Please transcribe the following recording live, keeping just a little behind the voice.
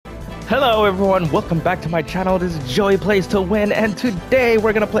Hello everyone, welcome back to my channel. This is Joey Plays to Win, and today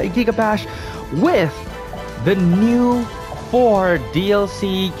we're gonna play Gigabash with the new 4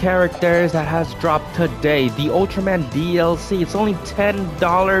 DLC characters that has dropped today. The Ultraman DLC. It's only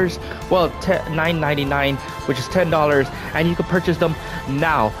 $10. Well, $9.99, which is $10, and you can purchase them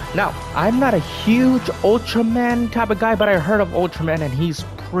now. Now, I'm not a huge Ultraman type of guy, but I heard of Ultraman and he's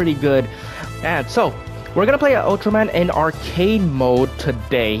pretty good. And so we're gonna play Ultraman in arcade mode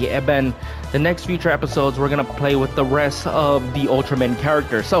today, and then the next future episodes we're gonna play with the rest of the Ultraman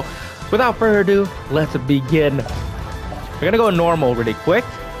characters. So without further ado, let's begin. We're gonna go normal really quick,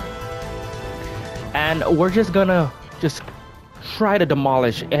 and we're just gonna try to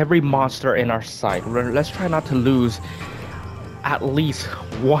demolish every monster in our sight. Let's try not to lose at least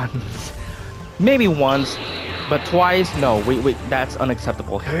once, maybe once. But twice, no, wait, that's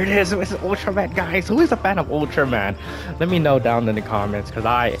unacceptable. Here it is, it's Ultraman, guys. Who is a fan of Ultraman? Let me know down in the comments, cause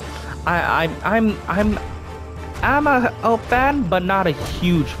I'm a fan, but not a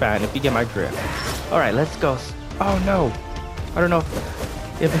huge fan. If you get my drift. All right, let's go. Oh no, I don't know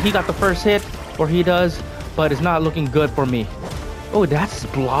if he got the first hit or he does, but it's not looking good for me. Oh, that's his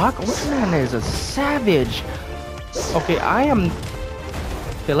block. Ultraman is a savage. Okay, I am.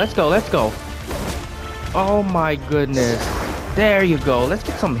 Okay, let's go. Oh my goodness. There you go. Let's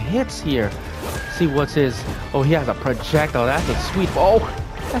get some hits here. See what's his. Oh, he has a projectile. That's a sweet. Oh,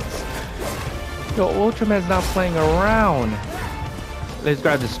 that's. Yo, Ultraman's not playing around. Let's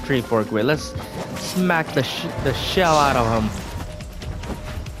grab this tree for a quick. Let's smack the shell out of him.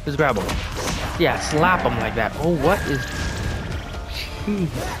 Let's grab him. Yeah, slap him like that. Oh, what is. Jeez.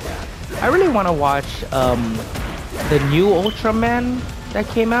 I really want to watch the new Ultraman that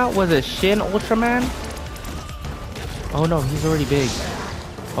came out. Was it Shin Ultraman? Oh no, he's already big.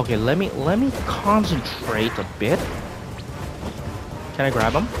 Okay, let me concentrate a bit. Can I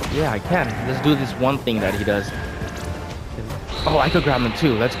grab him? Yeah, I can. Let's do this one thing that he does. Oh, I could grab him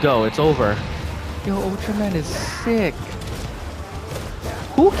too. Let's go. It's over. Yo, Ultraman is sick.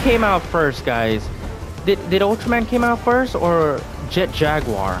 Who came out first, guys? Did Ultraman came out first or Jet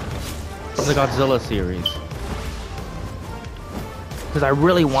Jaguar from the Godzilla series? Because I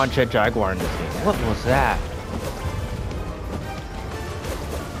really want Jet Jaguar in this game. What was that?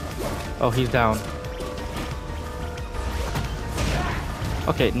 Oh, he's down.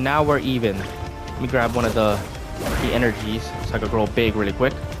 Okay, now we're even. Let me grab one of the energies so I can grow big really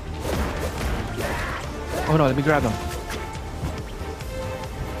quick. Oh no, let me grab them.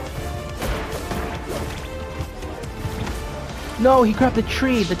 No, he grabbed the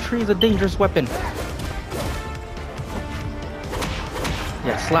tree. The tree is a dangerous weapon.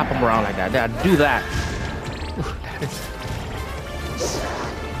 Yeah, slap him around like that. Yeah, do that. Oof, that is...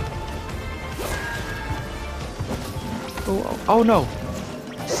 Oh no.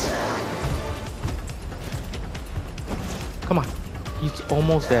 Come on. He's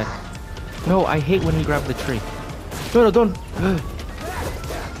almost dead. No, I hate when he grabs the tree. No, don't.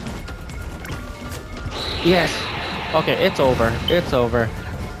 Yes. Okay, it's over. It's over.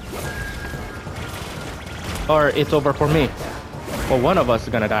 Or it's over for me. Well, one of us is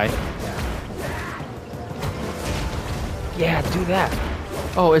gonna die. Yeah, do that.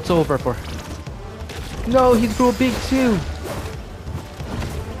 Oh, it's over for... No, he's real big too.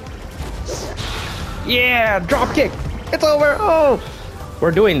 Yeah, drop kick. It's over. Oh,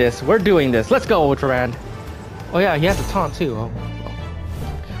 we're doing this. Let's go, Ultraman. Oh yeah, he has a taunt too. Oh.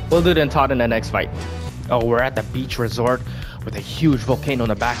 We'll do the taunt in the next fight. Oh, we're at the beach resort with a huge volcano in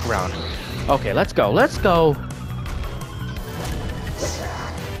the background. Okay, let's go.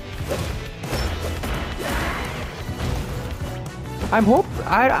 I'm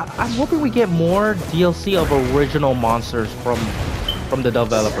hoping we get more DLC of original monsters from the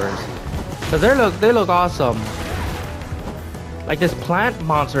developers, cause they look awesome. Like this plant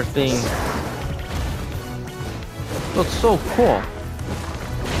monster thing looks so cool.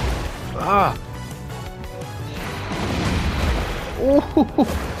 Ah. Ooh.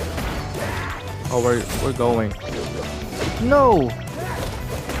 Oh, we're going. No.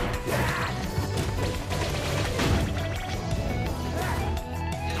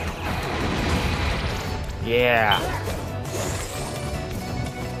 Yeah.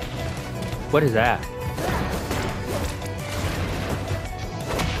 What is that?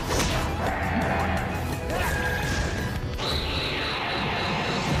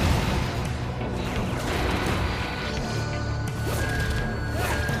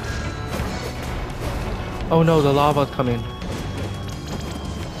 Oh no, the lava's coming.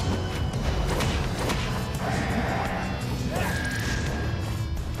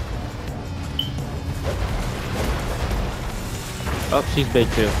 Oh, she's big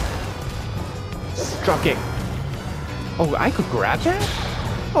too. Drop kick. Oh, I could grab that?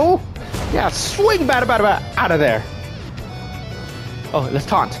 Oh, yeah, swing bat out of there. Oh, let's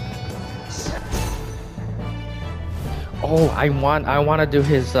taunt. Oh, I want to do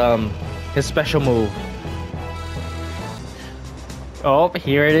his special move. Oh,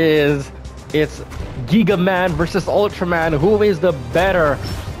 here it is. It's Gigaman versus Ultraman. Who is the better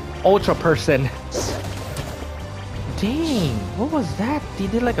Ultra person? Dang, what was that? He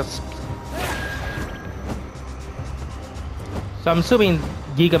did like a... So I'm assuming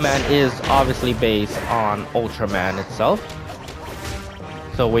Gigaman is obviously based on Ultraman itself.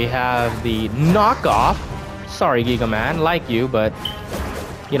 So we have the knockoff. Sorry, Gigaman, like you, but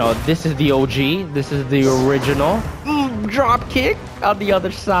you know, this is the OG. This is the original. Drop kick on the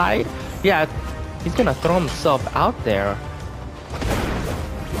other side. Yeah, he's gonna throw himself out there.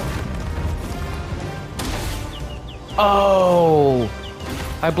 Oh,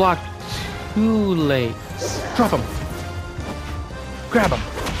 I blocked too late. Drop him. Grab him.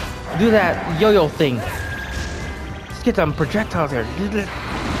 Do that yo-yo thing. Let's get some projectiles here.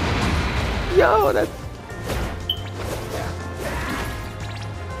 Yo, that's...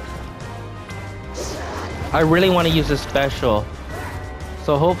 I really want to use a special,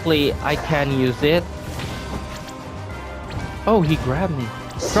 so hopefully I can use it. Oh, he grabbed me.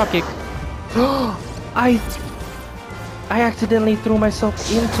 Drop kick. I accidentally threw myself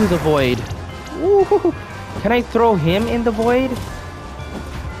into the void. Woo. Can I throw him in the void?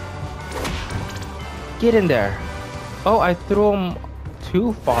 Get in there. Oh, I threw him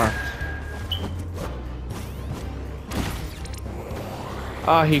too far.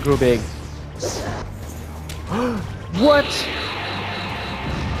 Ah, he grew big. What?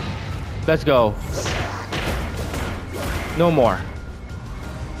 Let's go. No more.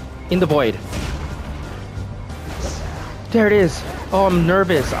 In the void. There it is. Oh, I'm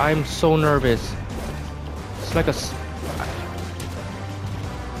nervous. I'm so nervous. It's like a... He's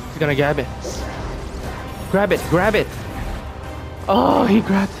gonna grab it. Grab it. Grab it. Oh, he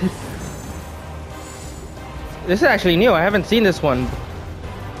grabbed it. This is actually new. I haven't seen this one.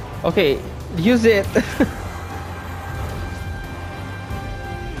 Okay, use it.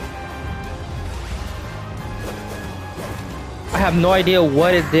 I have no idea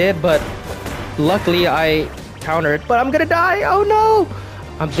what it did, but luckily I countered. But I'm gonna die. Oh no!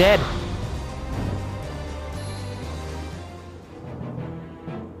 I'm dead.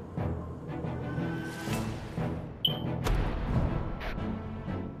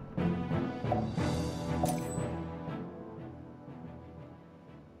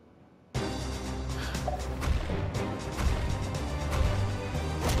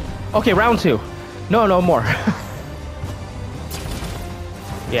 Okay, round 2. No, no more.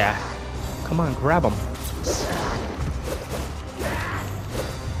 Yeah. Come on, grab him.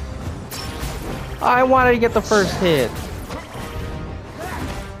 I wanted to get the first hit.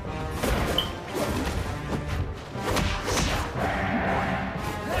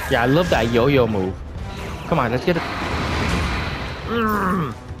 Yeah, I love that yo-yo move. Come on, let's get it.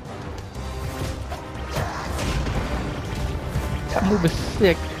 That move is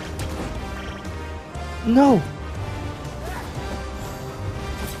sick. No.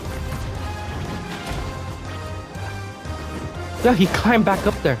 Yeah, he climbed back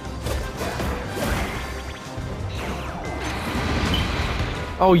up there.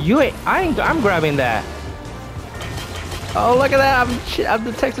 Oh, I'm grabbing that. Oh, look at that! I'm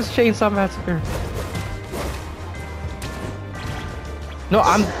the Texas Chainsaw Massacre. No,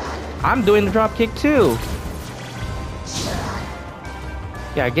 I'm doing the drop kick too.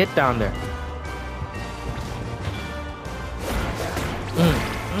 Yeah, get down there.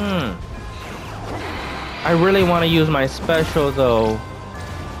 I really want to use my special though.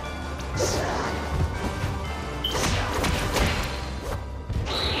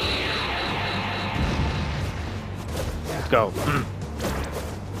 Let's go.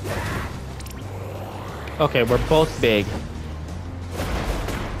 Okay, we're both big.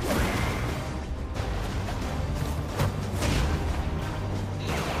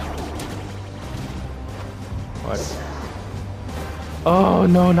 What? Oh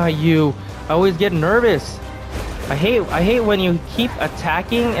no, not you. I always get nervous. I hate when you keep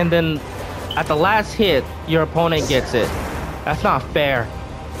attacking and then at the last hit your opponent gets it. That's not fair.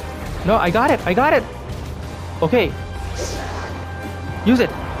 No, I got it. I got it. Okay. Use it.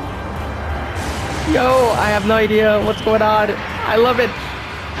 Yo, I have no idea what's going on. I love it.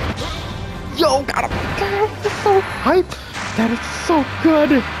 Yo, got him. That's so hype. That is so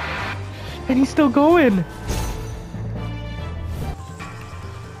good. And he's still going.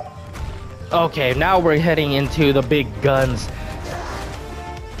 Okay, now we're heading into the big guns.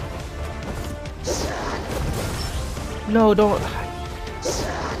 No, don't.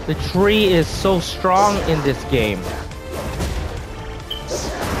 The tree is so strong in this game.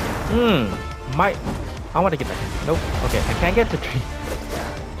 I want to get that. Nope. Okay, I can't get the tree.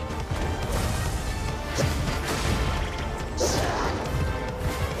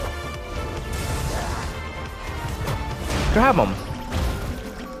 Grab him.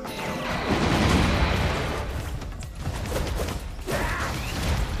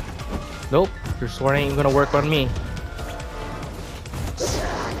 Nope, your sword ain't gonna work on me.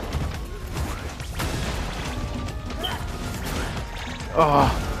 Oh,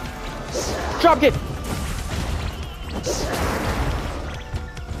 drop kick.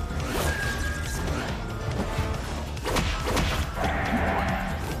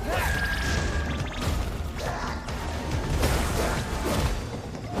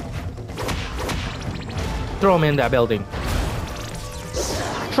 Throw him in that building.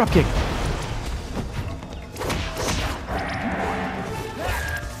 Drop kick.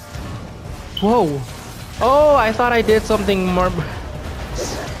 Whoa. Oh, I thought I did something more.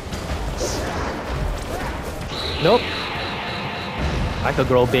 Nope. I could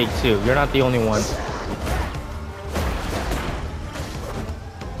grow big too. You're not the only one.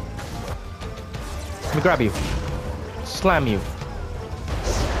 Let me grab you. Slam you.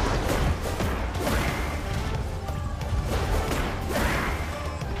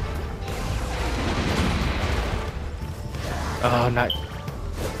 Oh, not.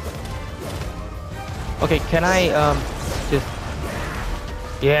 Okay, can I just?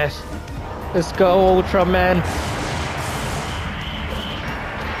 Yes. Let's go, Ultraman.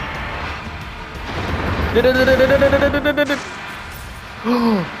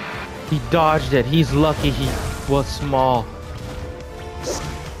 He dodged it. He's lucky he was small.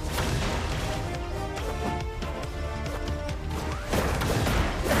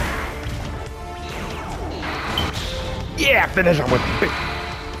 Yeah, finish him with it.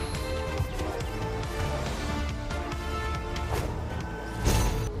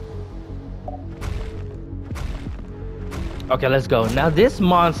 Okay, let's go. Now this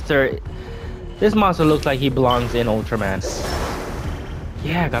monster looks like he belongs in Ultraman.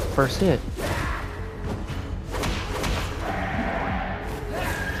 Yeah, I got the first hit.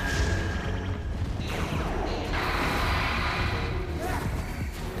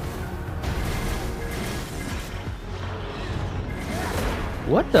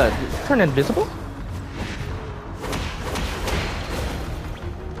 What the? Turn invisible?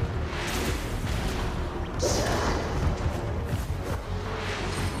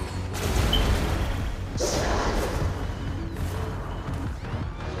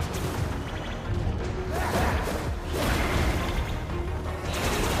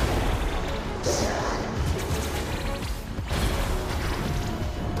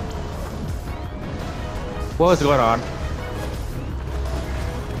 What was going on?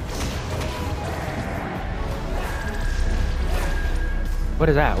 What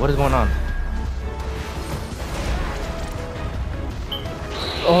is that? What is going on?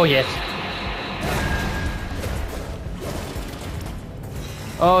 Oh, yes.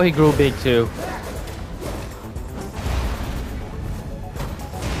 Oh, he grew big too.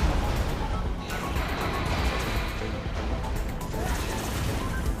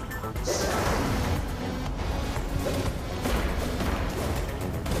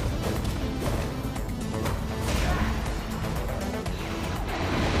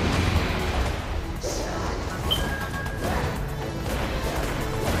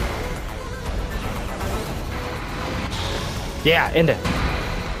 Yeah, end it.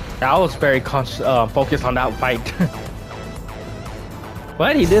 I was very focused on that fight.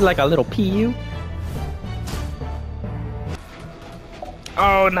 What? He did like a little PU?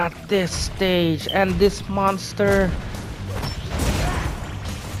 Oh, not this stage and this monster.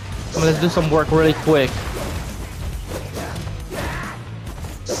 Let's do some work really quick.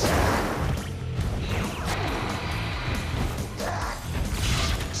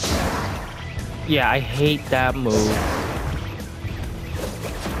 Yeah, I hate that move.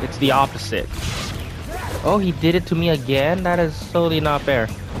 It's the opposite. Oh, he did it to me again? That is totally not fair.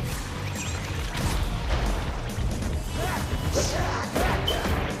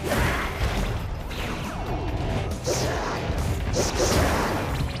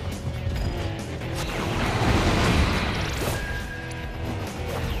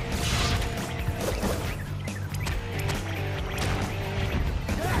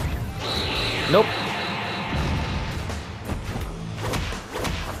 Nope.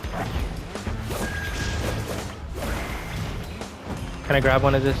 Can I grab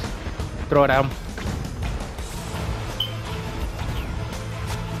one of this? Throw it out.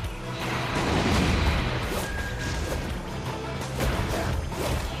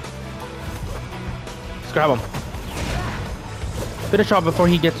 Let's grab him. Finish off before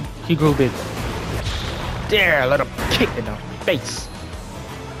he grew big. There, let him kick in the face.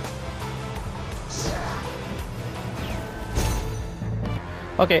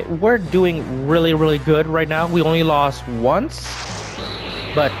 Okay, we're doing really, really good right now. We only lost once,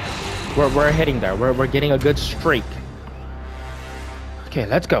 but we're hitting there. We're getting a good streak. Okay,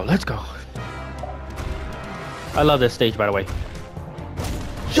 let's go. Let's go. I love this stage, by the way.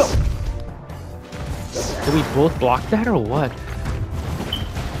 Yo! Did we both block that or what?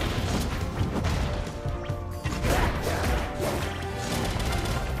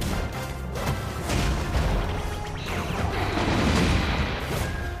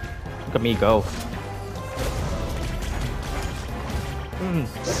 Look at me go.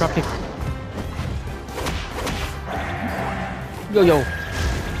 Drop kick. Yo, yo.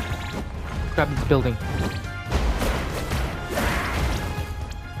 Grab this building.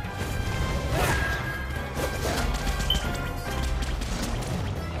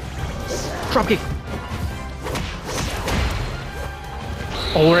 Drop kick.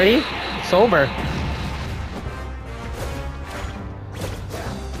 Already? It's over.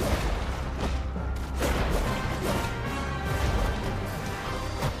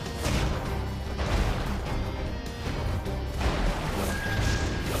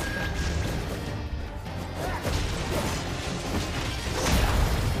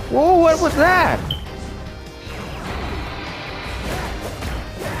 Whoa, what was that?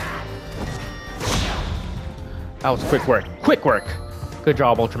 That was quick work. Quick work. Good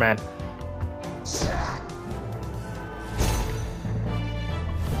job, Ultraman.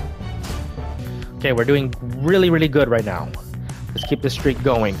 Okay, we're doing really, really good right now. Let's keep this streak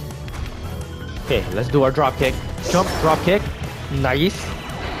going. Okay, let's do our drop kick. Jump, drop kick. Nice.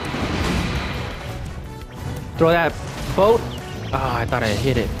 Throw that boat. Ah, I thought I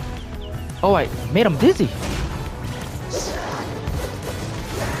hit it. Oh, I made him dizzy.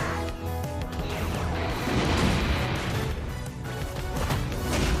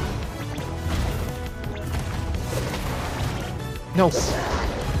 No.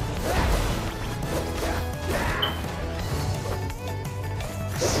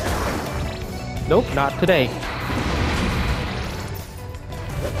 Nope, not today.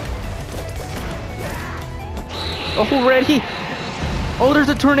 Already? Oh, there's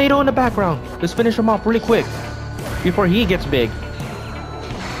a tornado in the background. Let's finish him off really quick before he gets big.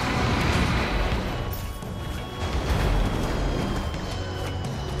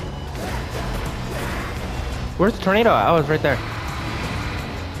 Where's the tornado? Oh, it's right there.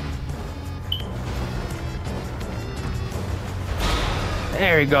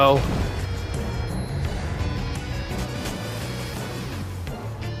 There we go.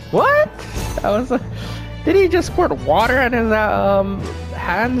 What? That was did he just squirt water on his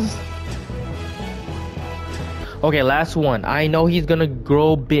hands? Okay, last one. I know he's gonna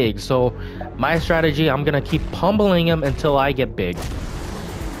grow big, so my strategy, I'm gonna keep pummeling him until I get big.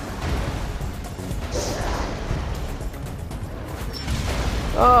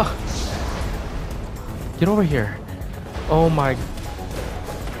 Oh, get over here. Oh my.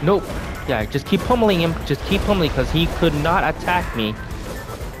 Nope. Yeah, just keep pummeling him. Just keep pummeling because he could not attack me.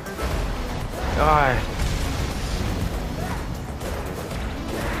 Ah.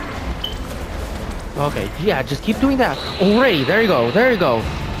 Okay, yeah, just keep doing that. Already, there you go, there you go.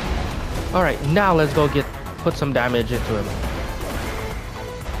 All right, now let's go put some damage into him.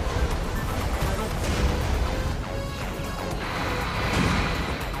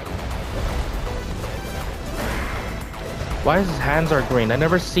 Why his hands are green? I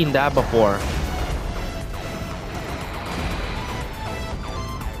never seen that before.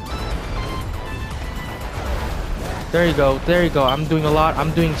 There you go, there you go. I'm doing a lot.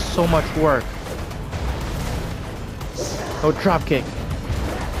 I'm doing so much work. Oh, drop kick.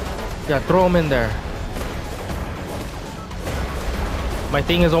 Yeah, throw him in there. My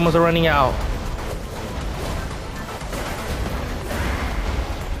thing is almost running out.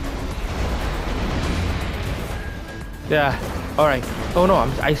 Yeah. All right. Oh no,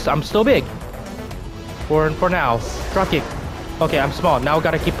 I'm still big. For now. Drop kick. Okay, I'm small. Now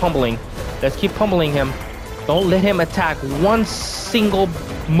gotta keep pummeling. Let's keep pummeling him. Don't let him attack one single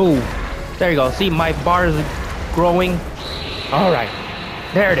move. There you go. See, my bar is growing. All right.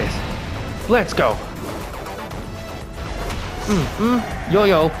 There it is. Let's go.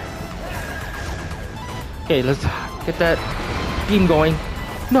 Yo-yo. Okay, let's get that beam going.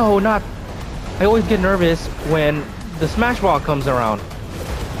 No, not. I always get nervous when the smash ball comes around.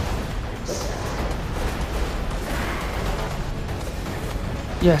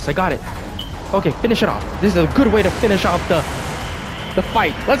 Yes, I got it. Okay, finish it off. This is a good way to finish off the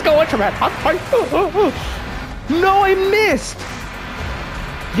fight. Let's go, Ultraman. No, I missed.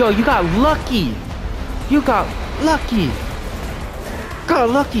 Yo, you got lucky. You got lucky. Got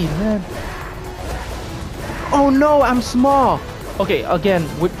lucky, man. Oh no, I'm small. Okay, again,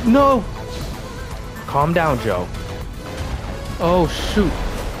 no. Calm down, Joe. Oh shoot.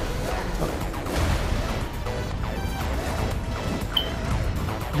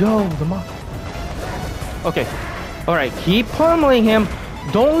 Yo, the mom. Okay. Alright, keep pummeling him.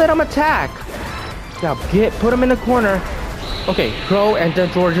 Don't let him attack. Yeah, put him in the corner. Okay, Crow and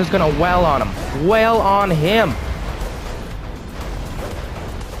then George is gonna wail on him. Wail on him.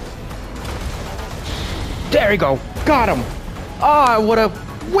 There you go. Got him. Oh, I would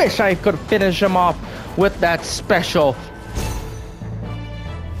have wished I could finish him off with that special.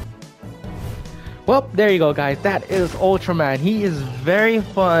 Well, there you go, guys. That is Ultraman. He is very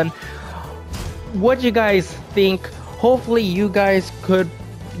fun. What do you guys think? Hopefully you guys could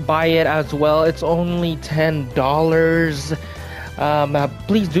buy it as well. It's only $10.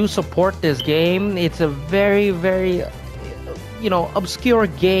 Please do support this game. It's a very, very, you know, obscure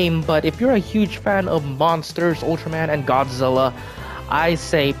game, but if you're a huge fan of monsters, Ultraman and Godzilla, I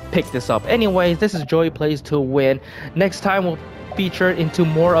say pick this up. Anyways, this is JoWee Plays to Win. Next time we'll feature into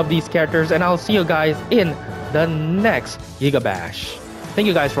more of these characters, and I'll see you guys in the next Gigabash. Thank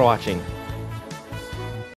you guys for watching.